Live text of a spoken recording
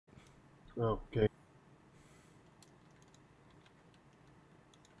Okay.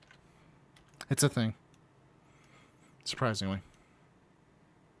 It's a thing. Surprisingly.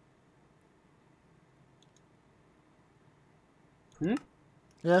 Hmm?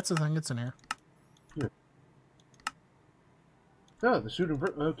 Yeah, it's a thing. It's in here. Yeah. Oh, the suit of...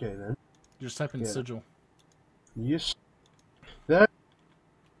 Okay, then. You just type in Yeah. sigil. Yes. That...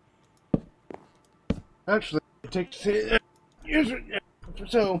 Actually, it takes...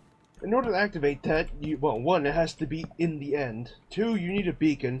 So, in order to activate that, well, one, it has to be in the end. Two, you need a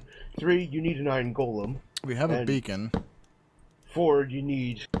beacon. Three, you need an iron golem. We have a And beacon. four, you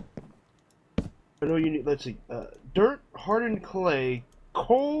need... I know you need... Let's see. Dirt, hardened clay,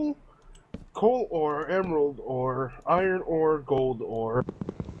 coal ore, emerald ore, iron ore, gold ore,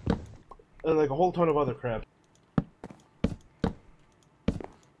 and like a whole ton of other crap.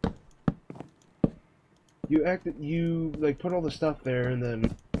 You like put all the stuff there, and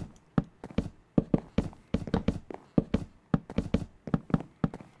then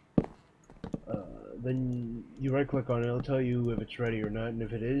you right click on it. It'll tell you if it's ready or not, and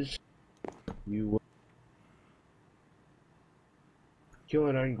if it is, you kill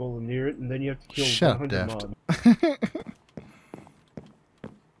an iron golem near it, and then you have to kill Shut 100 Deft. mobs.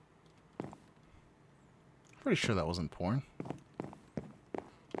 Pretty sure that wasn't porn.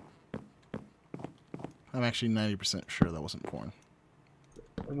 I'm actually 90% sure that wasn't porn.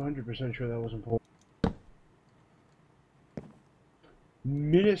 I'm 100% sure that wasn't pulled.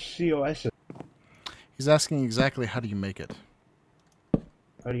 Minicio essence. He's asking exactly how do you make it.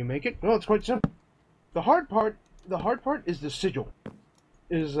 How do you make it? Well, it's quite simple. The hard part is the sigil.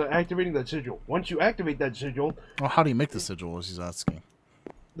 Is activating that sigil. Once you activate that sigil, Well, how do you make the sigil, as he's asking?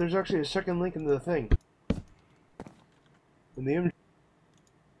 there's actually a second link in the thing. In the image.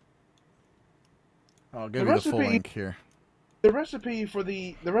 I'll give you the full link here. The recipe for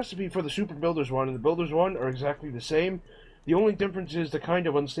the Super Builders one and the Builders one are exactly the same. The only difference is the kind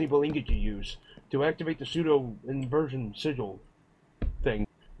of unstable ingot you use to activate the pseudo inversion sigil thing.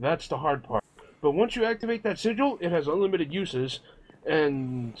 That's the hard part. But once you activate that sigil, it has unlimited uses,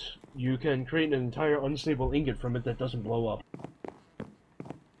 and you can create an entire unstable ingot from it that doesn't blow up.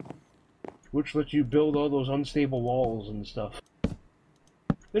 Which lets you build all those unstable walls and stuff.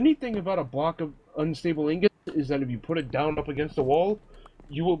 The neat thing about a block of unstable ingot is that if you put it down up against the wall,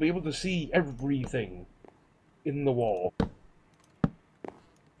 you will be able to see everything in the wall.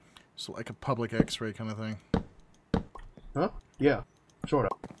 So like a public x-ray kind of thing. Huh? Yeah, sort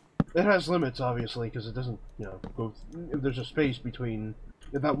of. It has limits, obviously, because it doesn't, go... If there's a space between...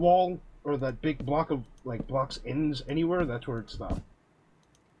 If that wall or that big block of, blocks ends anywhere, that's where it stops.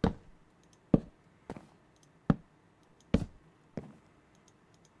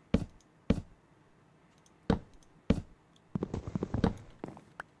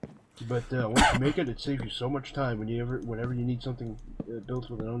 But once you make it, it saves you so much time whenever you need something built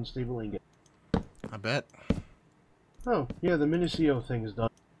with an unstable ingot. I bet. Oh, yeah, the Minicio thing is done.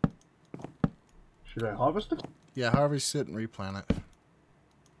 Should I harvest it? Yeah, harvest sit and replant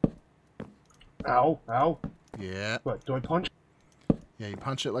it. Ow, ow. Yeah. What, do I punch? Yeah, you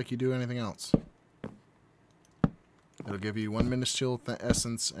punch it like you do anything else. It'll give you one minuscule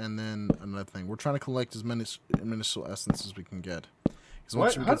essence and then another thing. We're trying to collect as many minuscule essence as we can get. Because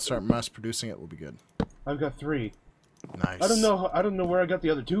once we can start mass producing it, we'll be good. I've got 3. Nice. I don't know where I got the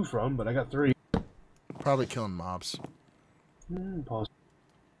other 2 from, but I got 3. Probably killing mobs. Pause.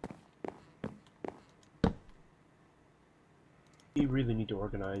 You really need to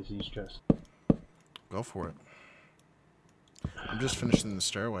organize these chests. Go for it. I'm just finishing the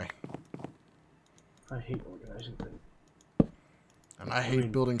stairway. I hate organizing things. And I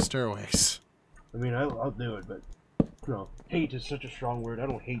hate building stairways. I mean, I'll do it, but... No, hate is such a strong word. I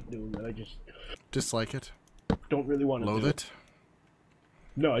don't hate doing that. I just... Dislike it. Don't really want to do it. Loathe it.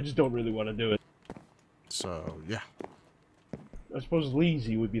 No, I just don't really want to do it. So, yeah. I suppose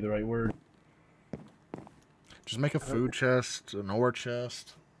lazy would be the right word. Just make a food chest, an ore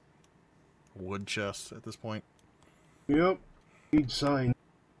chest, a wood chest at this point. Yep. Need sign.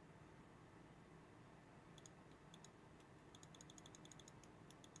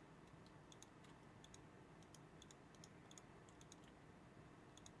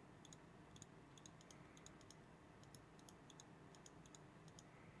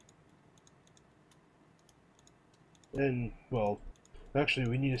 And, well, actually,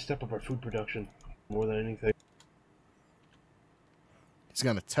 we need to step up our food production more than anything. He's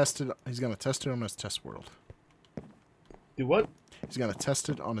gonna test it. He's gonna test it on his test world. Do what? He's gonna test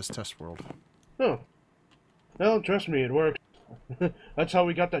it on his test world. Oh. Well, trust me, it works. That's how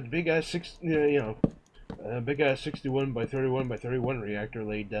we got that big ass big ass 61 by 31 by 31 reactor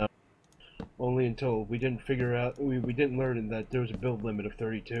laid down. Only until we didn't figure out, we didn't learn that there was a build limit of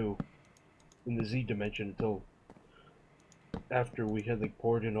 32 in the Z dimension until after we had like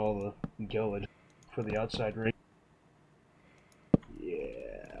poured in all the Gellid for the outside ring.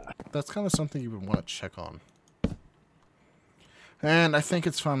 Yeah. That's kind of something you would want to check on. And I think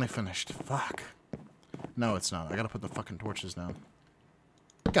it's finally finished. Fuck. No, it's not. I gotta put the fucking torches down.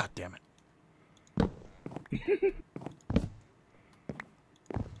 God damn it.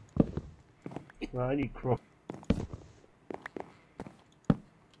 Well, I need crook.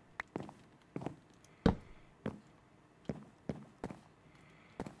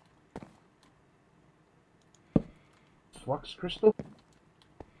 Flux crystal?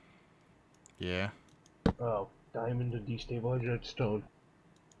 Yeah. Oh, diamond to destabilize redstone.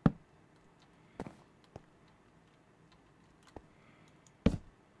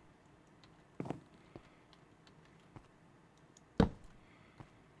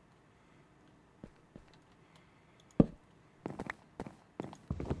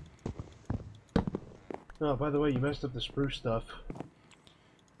 Oh, by the way, you messed up the spruce stuff.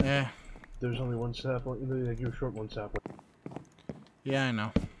 Yeah. There's only one sapling. Like, you were short one sapling. Yeah, I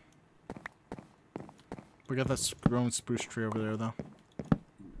know. We got that growing spruce tree over there, though.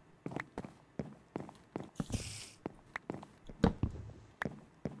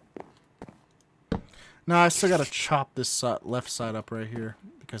 No, I still gotta chop this left side up right here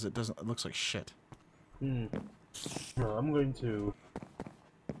because it doesn't. It looks like shit. No, I'm going to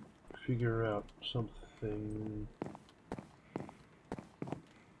figure out something. I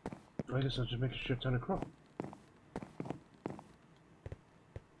guess I'll just make a shit ton of crop.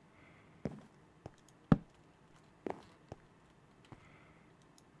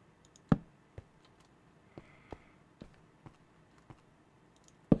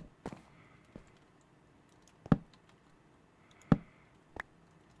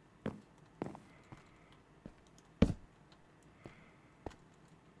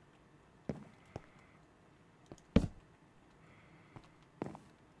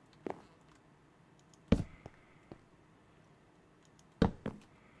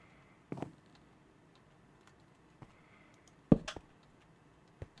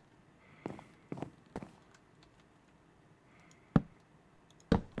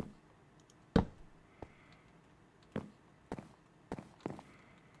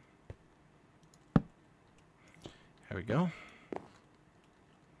 There we go.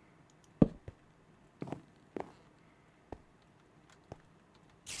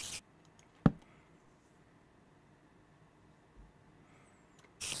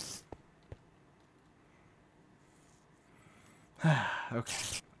 Okay.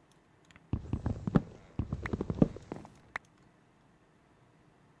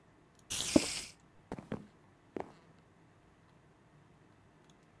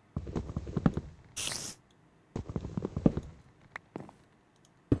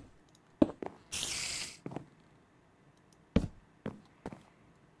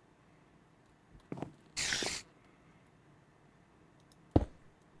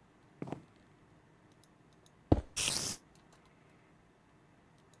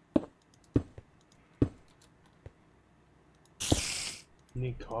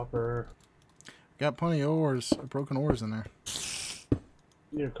 Need copper. Got plenty of ores, broken ores in there.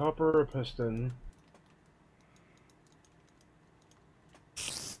 Need a copper or a piston.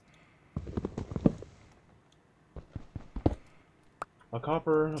 A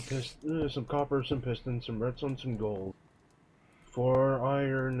copper, a piston, some copper, some piston, some redstone, some gold. 4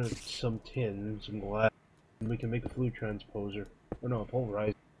 iron, some tin, some glass. And we can make a fluid transposer. Oh no, a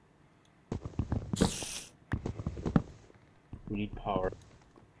pulverizer. We need power.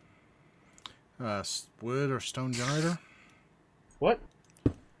 Wood or stone generator? What?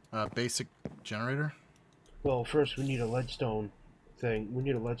 Basic generator? Well, first we need a leadstone thing. We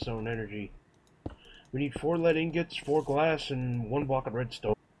need a leadstone energy. We need 4 lead ingots, 4 glass, and 1 block of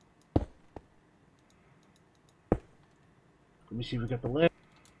redstone. Let me see if we got the lamp.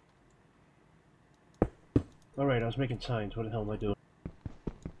 Alright, I was making signs. What the hell am I doing?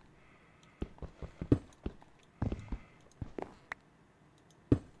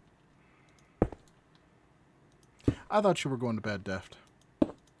 I thought you were going to bed, Deft.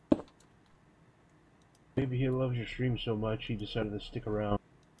 Maybe he loves your stream so much he decided to stick around.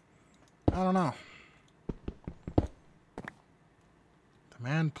 I don't know. The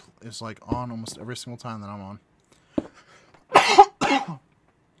man is like on almost every single time that I'm on.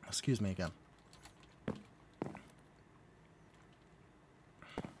 Excuse me again.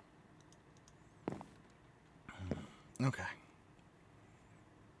 Okay.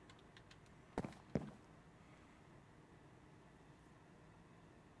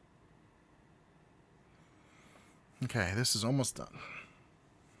 Okay, this is almost done.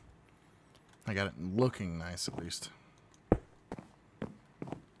 I got it looking nice, at least.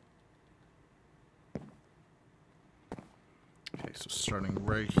 Okay, so starting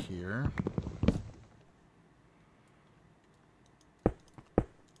right here.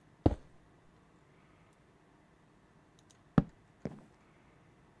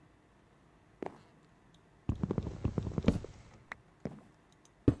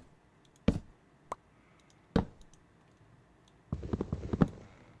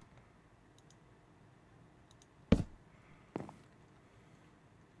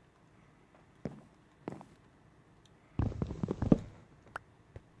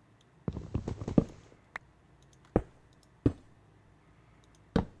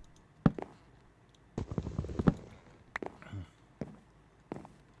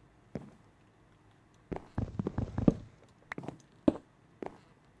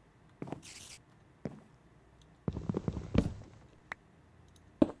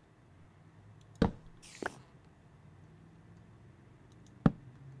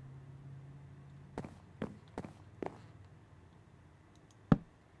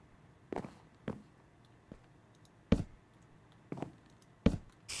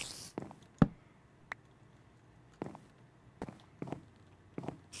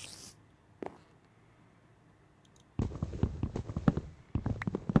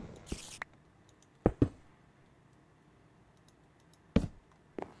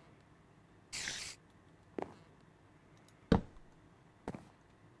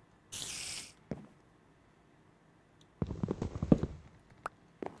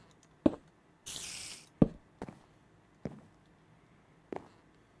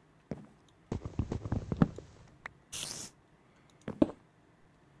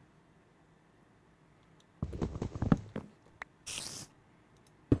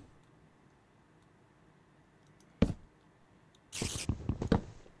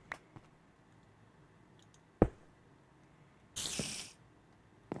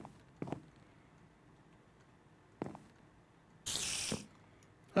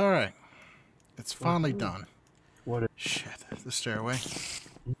 Alright. It's finally done. What? Shit, the stairway.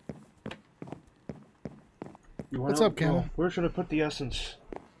 What's up, Camel? Where should I put the essence?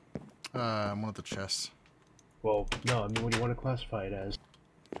 One of the chests. Well, no, I mean, what do you want to classify it as?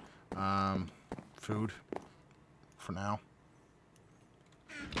 Food. For now.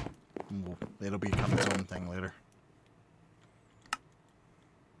 It'll become its own thing later.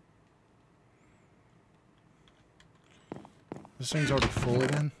 This thing's already full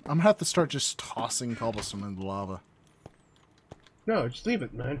again. I'm gonna have to start just tossing cobblestone into lava. No, just leave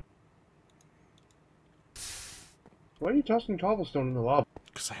it, man. Why are you tossing cobblestone in the lava?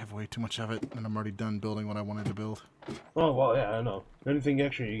 Because I have way too much of it, and I'm already done building what I wanted to build. Oh, well, yeah, I know. Anything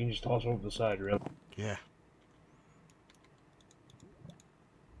extra you can just toss over the side, really. Yeah.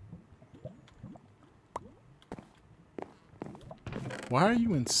 Why are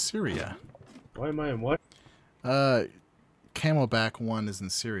you in Syria? Why am I in what? Camelback 1 is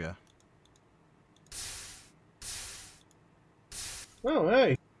in Syria. Oh,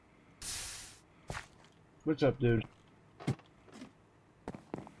 hey! What's up, dude?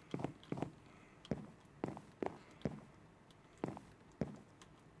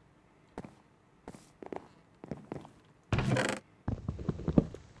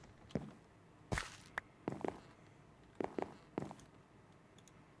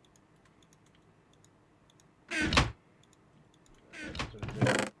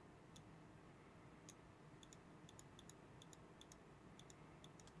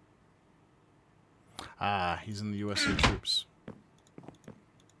 Ah, he's in the USA troops.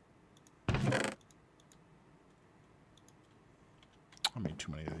 I made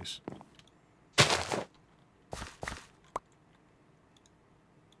too many of these.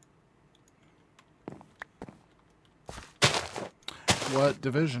 What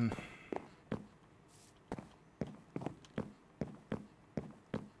division?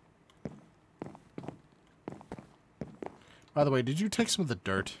 By the way, did you take some of the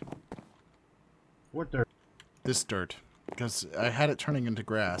dirt? What dirt? This dirt. Because I had it turning into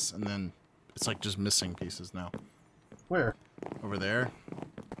grass, and then it's like just missing pieces now. Where? Over there.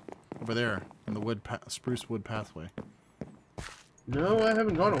 Over there, in the spruce wood pathway. No, I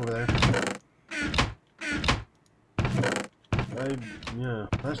haven't gone over there. Yeah,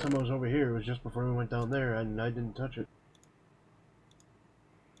 last time I was over here, it was just before we went down there, and I didn't touch it.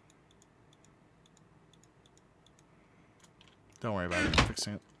 Don't worry about it, I'm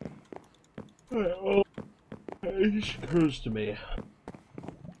fixing it. Well, it just occurs to me.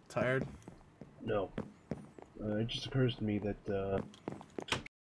 Tired? No. It just occurs to me that,